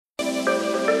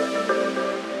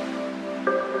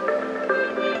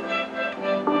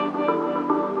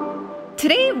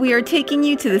Today we are taking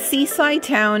you to the seaside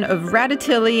town of Rada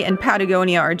Tilly in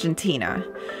Patagonia, Argentina.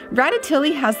 Rada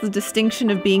Tilly has the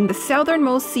distinction of being the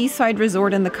southernmost seaside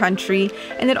resort in the country,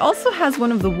 and it also has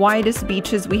one of the widest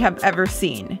beaches we have ever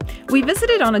seen. We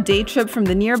visited on a day trip from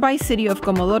the nearby city of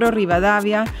Comodoro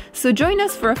Rivadavia, so join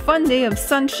us for a fun day of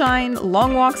sunshine,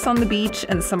 long walks on the beach,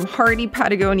 and some hearty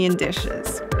Patagonian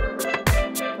dishes.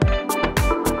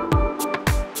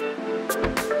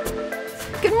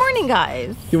 Good morning,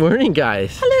 guys. Good morning,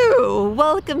 guys. Hello.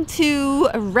 Welcome to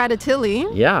Rada Tilly.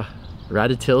 Yeah,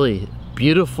 Rada Tilly.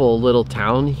 Beautiful little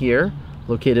town here,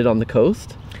 located on the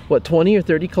coast. What, 20 or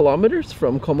 30 kilometers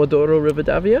from Comodoro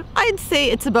Rivadavia? I'd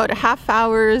say it's about a half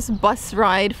hour's bus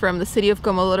ride from the city of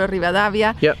Comodoro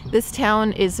Rivadavia. Yep. This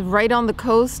town is right on the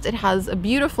coast. It has a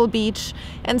beautiful beach.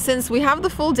 And since we have the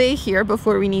full day here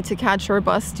before we need to catch our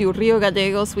bus to Rio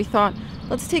Gallegos, we thought,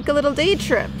 let's take a little day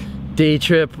trip. Day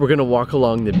trip, we're gonna walk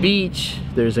along the beach.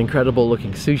 There's incredible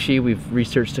looking sushi. We've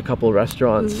researched a couple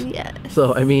restaurants. Ooh, yes.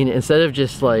 So, I mean, instead of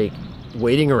just like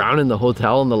waiting around in the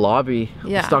hotel in the lobby,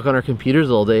 stuck on our computers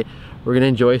all day, we're gonna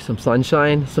enjoy some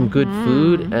sunshine, some good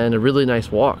food, and a really nice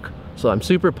walk. So I'm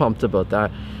super pumped about that.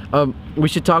 We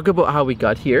should talk about how we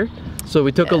got here. So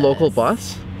we took a local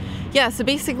bus. Yeah, so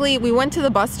basically we went to the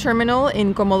bus terminal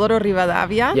in Comodoro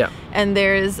Rivadavia. Yeah. And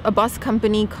there's a bus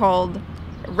company called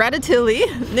Rada Tilly,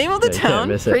 name of the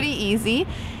town, pretty easy.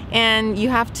 And you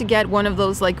have to get one of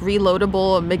those like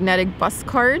reloadable magnetic bus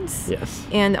cards. Yes.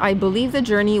 And I believe the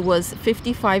journey was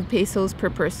 55 pesos per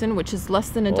person, which is less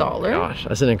than $1. Oh my gosh,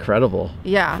 that's an incredible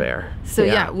fare. So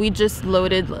yeah, we just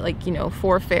loaded like, you know,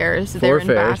 4 fares there and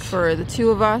back for the 2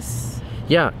 of us.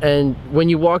 Yeah, and when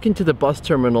you walk into the bus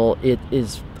terminal, it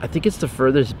is, I think it's the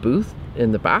furthest booth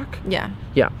in the back. Yeah.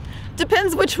 Yeah.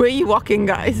 Depends which way you walk in,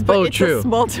 guys, but it's a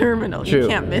small terminal. You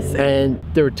can't miss it. And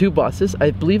there were 2 buses. I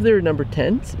believe they were number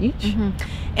 10s each.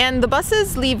 And the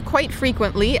buses leave quite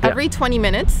frequently. Every 20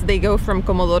 minutes, they go from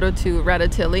Comodoro to Rada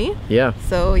Tilly. Yeah.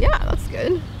 So yeah, that's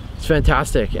good. It's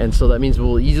fantastic. And so that means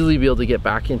we'll easily be able to get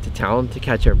back into town to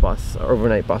catch our bus, our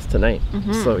overnight bus tonight.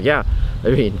 So yeah, I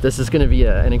mean, this is going to be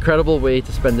an incredible way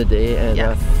to spend the day. And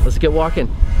let's get walking.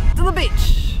 To the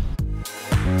beach.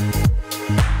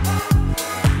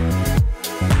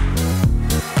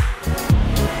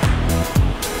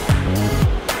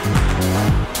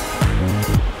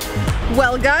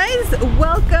 Well guys,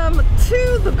 welcome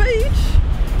to the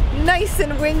beach. Nice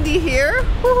and windy here.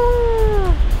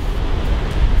 Woo.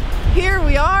 Here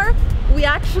we are. We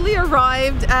actually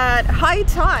arrived at high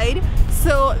tide,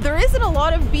 so there isn't a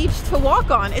lot of beach to walk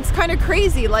on. It's kind of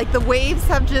crazy, like the waves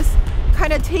have just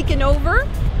kind of taken over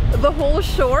the whole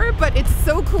shore, but it's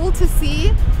so cool to see.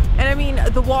 And I mean,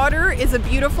 the water is a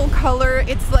beautiful color.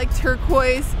 It's like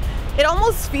turquoise. It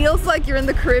almost feels like you're in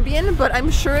the Caribbean, but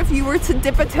I'm sure if you were to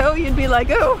dip a toe, you'd be like,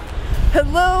 oh,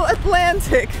 hello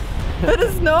Atlantic. That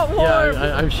is not warm.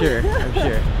 Yeah, I'm sure, I'm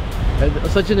sure.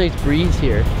 And such a nice breeze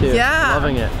here too. Yeah.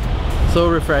 Loving it. So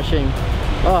refreshing.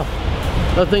 Oh,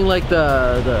 nothing like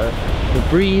the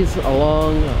breeze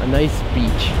along a nice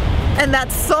beach. And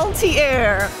that salty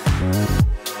air.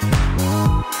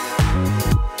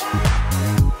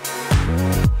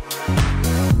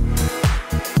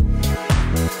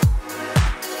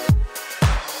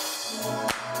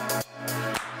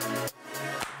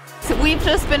 We've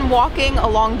just been walking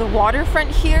along the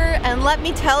waterfront here, and let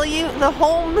me tell you, the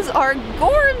homes are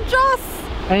gorgeous.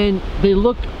 And they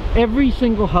look, every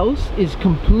single house is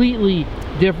completely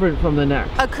different from the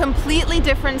next. A completely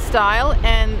different style,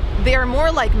 and they are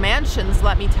more like mansions,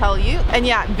 let me tell you. And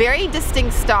yeah, very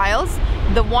distinct styles.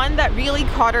 The one that really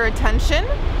caught our attention,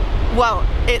 well,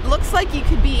 it looks like you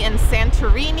could be in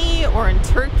Santorini or in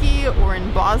Turkey or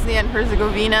in Bosnia and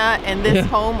Herzegovina, and this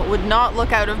home would not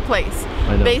look out of place.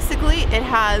 Basically, it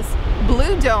has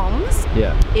blue domes.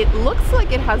 Yeah. It looks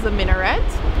like it has a minaret,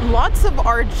 lots of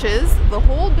arches. The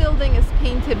whole building is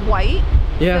painted white.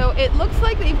 Yeah. So it looks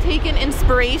like they've taken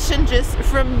inspiration just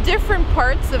from different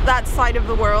parts of that side of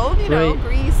the world, you know,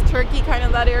 Greece, Turkey, kind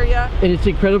of that area. And it's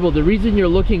incredible. The reason you're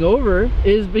looking over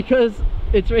is because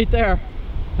it's right there.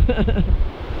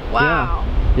 Wow.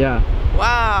 Yeah.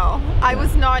 Wow. I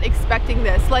was not expecting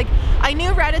this. Like, I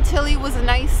knew Rada Tilly was a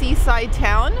nice seaside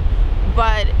town,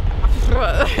 but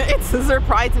it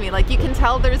surprised me. Like, you can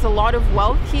tell there's a lot of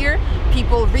wealth here.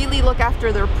 People really look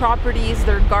after their properties,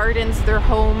 their gardens, their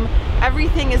home.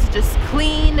 Everything is just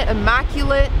clean,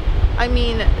 immaculate. I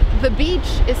mean, the beach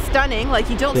is stunning. Like,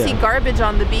 you don't see garbage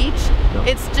on the beach. No.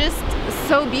 It's just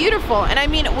so beautiful. And I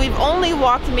mean, we've only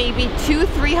walked maybe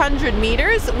 200-300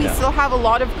 meters. We still have a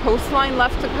lot of coastline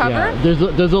left to cover.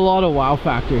 Yeah, there's a lot of wow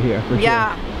factor here for sure.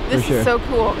 This is so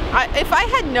cool. If I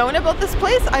had known about this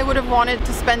place, I would have wanted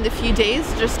to spend a few days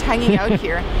just hanging out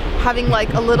here, having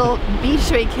like a little beach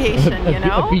vacation, you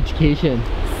know? A beachcation.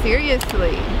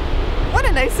 Seriously. What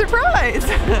a nice surprise.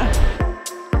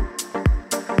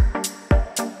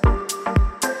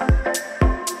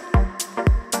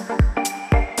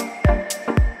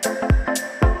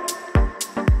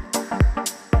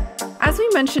 As we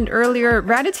mentioned earlier,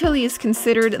 Rada Tilly is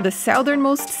considered the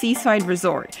southernmost seaside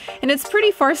resort, and it's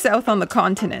pretty far south on the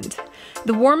continent.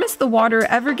 The warmest the water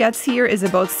ever gets here is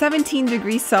about 17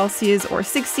 degrees Celsius or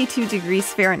 62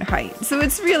 degrees Fahrenheit, so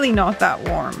it's really not that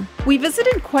warm. We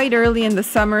visited quite early in the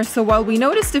summer, so while we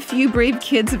noticed a few brave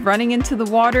kids running into the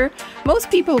water, most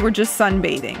people were just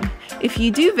sunbathing. If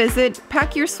you do visit,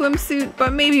 pack your swimsuit,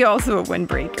 but maybe also a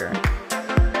windbreaker.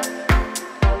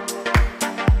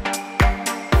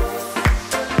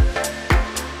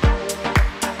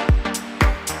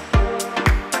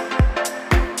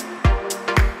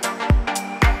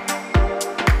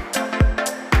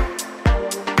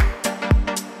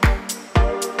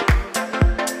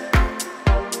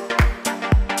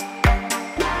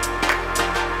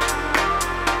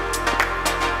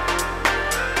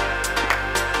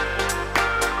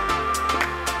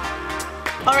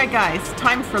 Alright guys,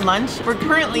 time for lunch. We're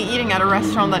currently eating at a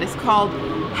restaurant that is called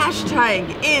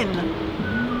 #Inn.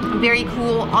 Very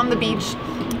cool, on the beach.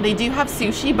 They do have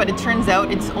sushi, but it turns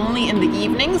out it's only in the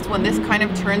evenings when this kind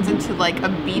of turns into like a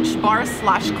beach bar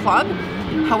 / club.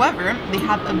 However, they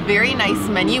have a very nice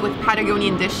menu with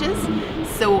Patagonian dishes.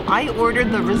 So I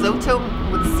ordered the risotto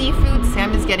with seafood.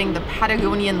 Sam is getting the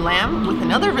Patagonian lamb with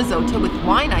another risotto with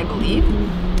wine, I believe.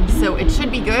 So it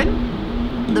should be good.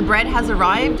 The bread has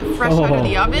arrived fresh out of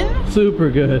the oven. Super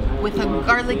good. With a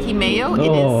garlicky mayo. It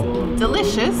is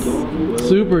delicious.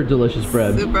 Super delicious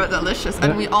bread. Super delicious.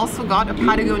 And we also got a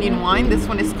Patagonian wine. This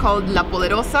one is called La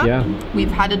Poderosa. Yeah.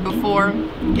 We've had it before.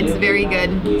 It's very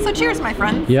good. So cheers, my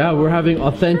friends. Yeah, we're having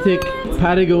authentic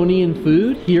Patagonian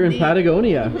food here in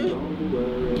Patagonia.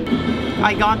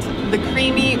 I got the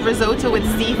creamy risotto with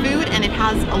seafood, and it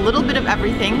has a little bit of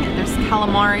everything. There's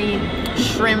calamari,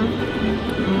 shrimp,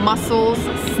 mussels,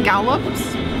 scallops.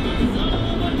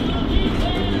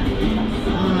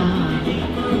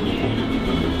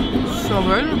 So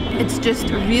good. It's just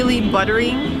really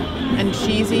buttery and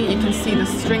cheesy. You can see the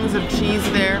strings of cheese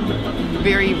there.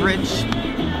 Very rich.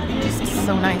 Just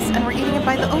so nice. And we're eating it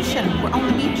by the ocean. We're on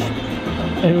the beach.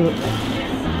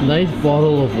 And nice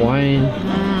bottle of wine.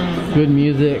 Good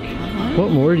music.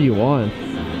 What more do you want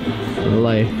in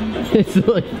life? It's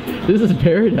like, this is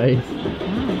paradise.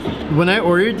 When I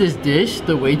ordered this dish,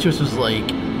 the waitress was like,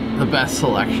 the best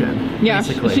selection. Yeah,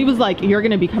 basically. she was like, you're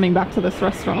gonna be coming back to this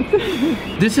restaurant.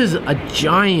 This is a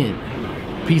giant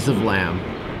piece of lamb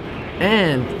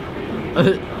and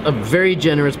a very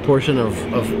generous portion of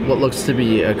what looks to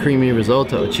be a creamy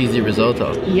risotto, cheesy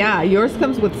risotto. Yeah, yours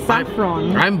comes with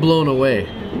saffron. I'm blown away.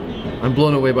 I'm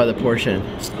blown away by the portion.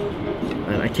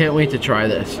 And I can't wait to try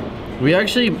this. We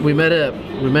met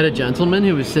a gentleman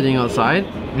who was sitting outside,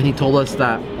 and he told us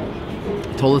that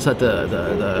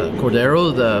the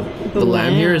Cordero, the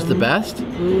lamb here is the best.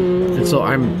 And so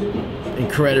I'm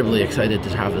incredibly excited to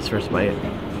have this first bite.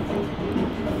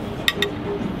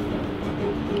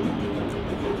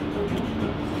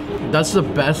 That's the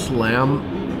best lamb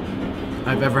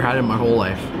I've ever had in my whole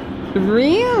life.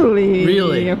 Really?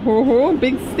 Really. Oh,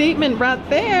 big statement right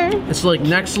there. It's like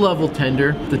next level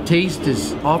tender. The taste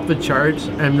is off the charts,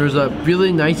 and there's a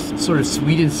really nice sort of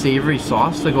sweet and savory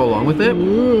sauce to go along with it.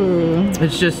 Ooh.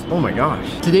 It's just, oh my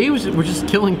gosh. Today we're just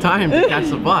killing time to catch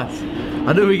the bus.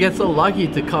 How do we get so lucky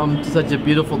to come to such a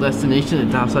beautiful destination and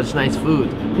to have such nice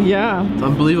food? Yeah. It's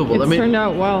unbelievable. It's turned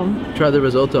out well. Try the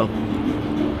risotto.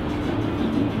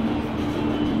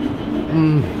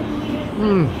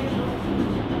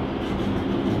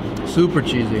 Super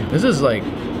cheesy. This is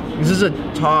a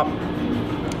top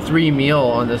 3 meal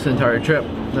on this entire trip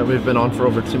that we've been on for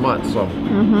over 2 months. So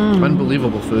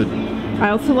unbelievable food. I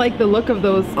also like the look of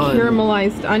those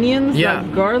caramelized onions, yeah.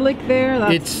 that garlic there,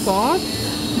 that sauce.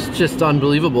 It's just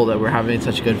unbelievable that we're having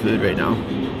such good food right now.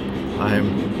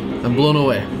 I'm blown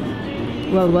away.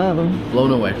 Well.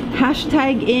 Blown away.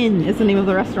 #Inn is the name of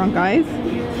the restaurant, guys.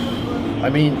 I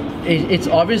mean, it's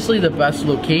obviously the best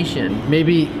location.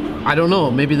 Maybe, I don't know,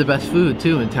 maybe the best food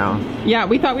too in town. Yeah,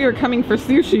 we thought we were coming for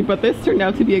sushi, but this turned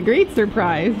out to be a great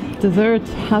surprise. Dessert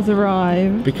has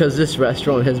arrived. Because this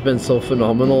restaurant has been so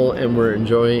phenomenal and we're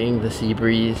enjoying the sea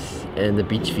breeze and the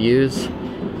beach views,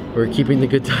 we're keeping the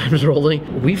good times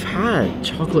rolling. We've had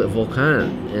chocolate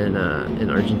volcan in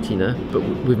Argentina, but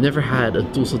we've never had a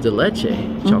dulce de leche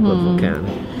chocolate volcan.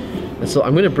 And so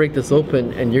I'm gonna break this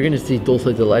open and you're gonna see dulce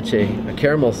de leche, a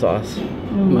caramel sauce,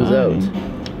 ooze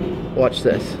out. Watch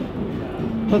this.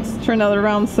 Let's turn that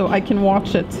around so I can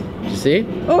watch it. Did you see?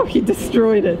 Oh, he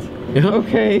destroyed it. Yeah.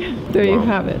 Okay, there you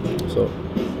have it. So,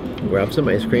 grab some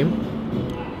ice cream,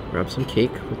 grab some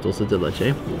cake with dulce de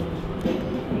leche.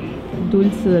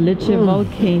 Dulce de leche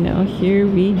volcano, here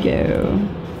we go.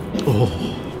 Oh.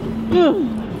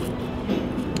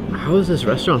 How is this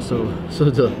restaurant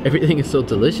everything is so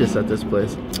delicious at this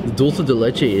place. The dulce de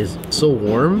leche is so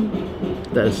warm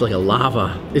that it's like a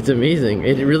lava. It's amazing.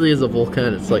 It really is a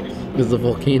volcano. It's a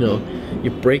volcano.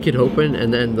 You break it open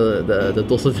and then the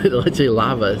dulce de leche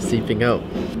lava is seeping out.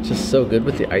 It's just so good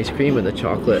with the ice cream and the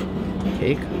chocolate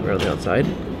cake around the outside.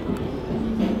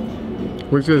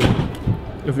 Which is,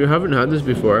 if you haven't had this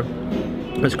before,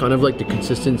 it's kind of like the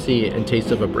consistency and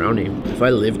taste of a brownie. If I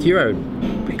lived here, I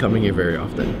would be coming here very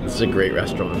often. This is a great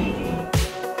restaurant.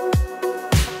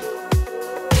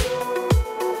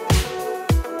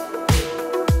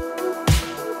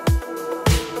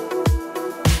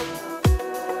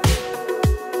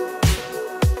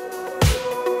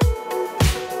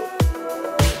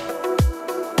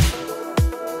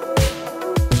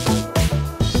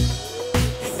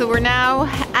 So we're now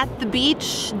at the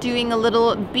beach doing a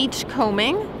little beach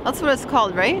combing. That's what it's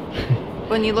called, right?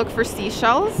 When you look for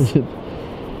seashells.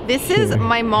 This is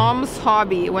my mom's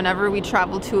hobby whenever we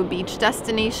travel to a beach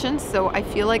destination, so I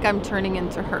feel like I'm turning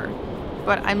into her.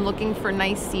 But I'm looking for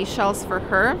nice seashells for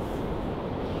her.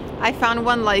 I found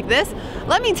one like this.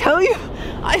 Let me tell you,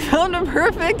 I found a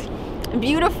perfect,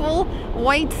 beautiful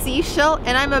white seashell,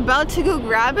 and I'm about to go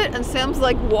grab it, and Sam's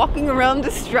like walking around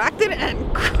distracted,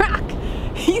 and crack!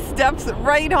 He steps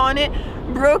right on it,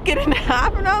 broke it in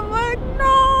half, and I'm like,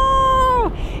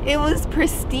 no! It was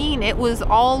pristine. It was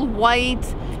all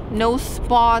white, no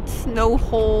spots, no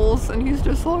holes, and he's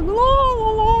just like, la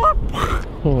la la.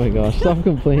 Oh my gosh, stop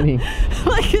complaining.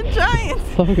 Like a giant.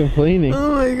 Stop complaining.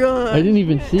 Oh my god. I didn't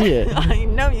even see it. I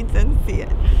know you didn't see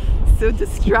it. So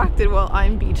distracted while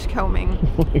I'm beach combing.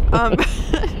 Oh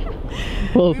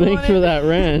well, thanks for that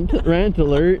rant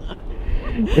alert.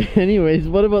 Anyways,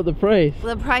 what about the price?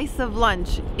 The price of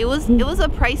lunch. It was a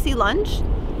pricey lunch,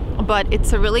 but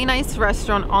it's a really nice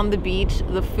restaurant on the beach.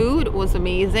 The food was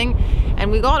amazing,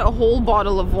 and we got a whole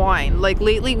bottle of wine. Like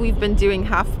lately we've been doing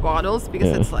half bottles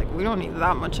because it's like we don't need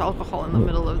that much alcohol in the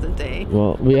middle of the day.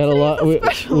 Well, we had a lot.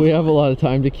 We have a lot of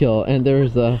time to kill, and there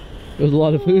was a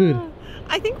lot of food.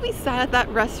 I think we sat at that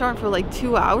restaurant for like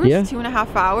 2 hours,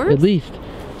 2.5 hours. At least.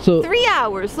 So 3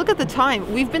 hours. Look at the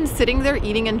time. We've been sitting there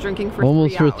eating and drinking for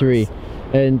almost 3 hours. for 3.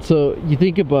 And so you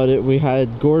think about it, we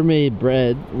had gourmet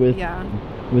bread with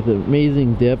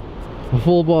amazing dip, a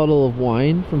full bottle of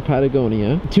wine from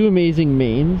Patagonia, 2 amazing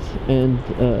mains, and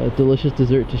a delicious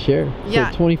dessert to share. So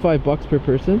 25 bucks per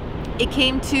person. It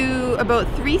came to about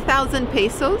 3,000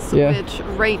 pesos, which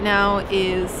right now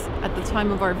is, at the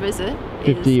time of our visit,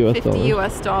 50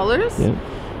 US dollars. Yeah.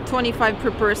 25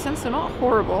 per person, so not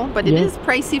horrible, but it is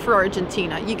pricey for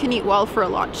Argentina. You can eat well for a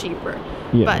lot cheaper.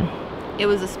 Yeah. But it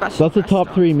was a special That's a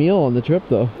top 3 meal on the trip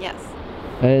though. Yes.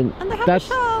 And that's,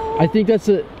 I think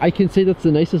I can say that's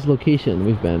the nicest location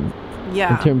we've been.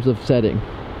 Yeah. In terms of setting.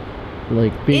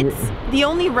 Like it's the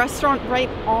only restaurant right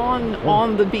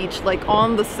on the beach, like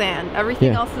on the sand.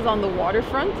 Everything else is on the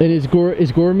waterfront. And it's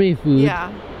gourmet food.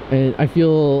 Yeah. And I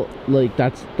feel like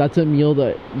that's a meal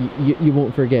that you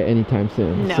won't forget anytime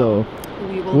soon. No, so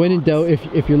when in doubt,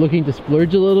 if you're looking to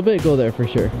splurge a little bit, go there for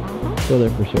sure. Go there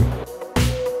for sure.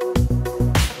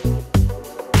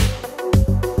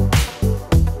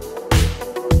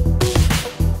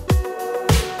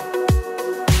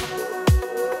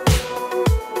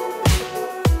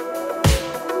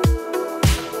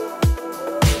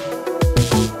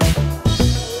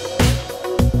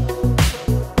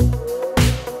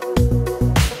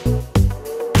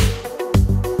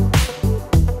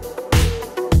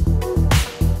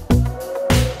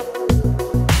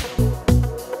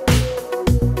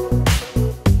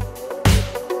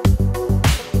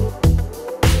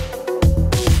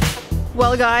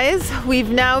 Well guys, we've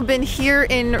now been here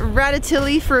in Rada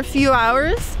Tilly for a few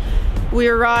hours. We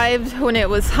arrived when it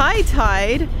was high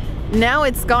tide. Now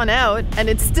it's gone out and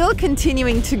it's still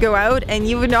continuing to go out, and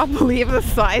you would not believe the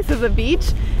size of the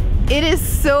beach. It is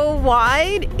so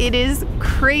wide, it is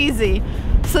crazy.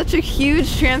 Such a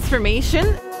huge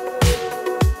transformation.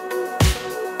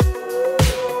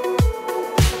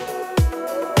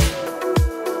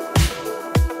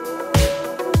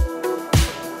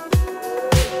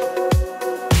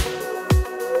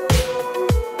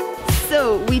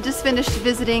 We just finished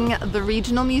visiting the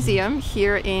regional museum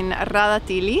here in Rada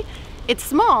Tilly. It's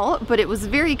small, but it was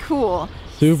very cool.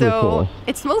 Super cool.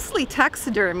 It's mostly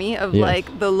taxidermy of Yes.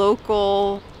 like the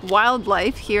local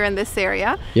wildlife here in this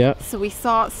area. Yeah. So we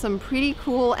saw some pretty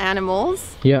cool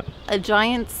animals. Yeah. A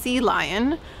giant sea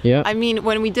lion. Yeah. I mean,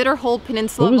 when we did our whole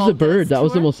Peninsula What was the Valdez bird? That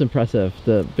was the tour- most impressive.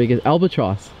 The biggest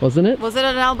albatross, wasn't it? Was it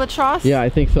an albatross? Yeah, I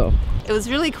think so. It was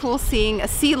really cool seeing a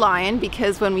sea lion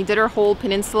because when we did our whole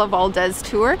Peninsula Valdez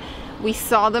tour, we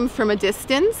saw them from a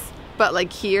distance. But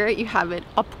like here, you have it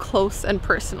up close and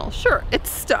personal. Sure, it's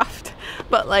stuffed,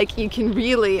 but like you can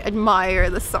really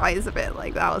admire the size of it.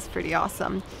 Like that was pretty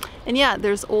awesome. And yeah,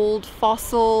 there's old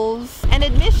fossils. And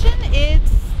admission,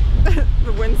 it's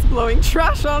the wind's blowing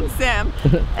trash on Sam.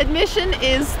 Admission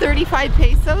is 35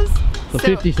 pesos. So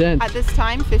 50 cents. At this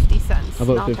time, 50 cents. How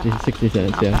about Not 50, bad. 60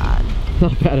 cents? Not Yeah. bad.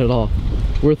 Not bad at all.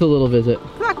 Worth a little visit.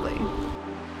 Exactly.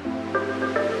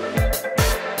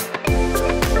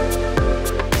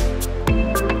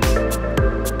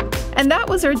 And that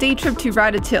was our day trip to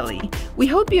Rada Tilly. We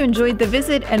hope you enjoyed the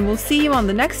visit, and we'll see you on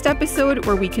the next episode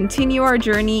where we continue our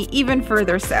journey even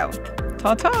further south.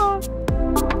 Ta-ta!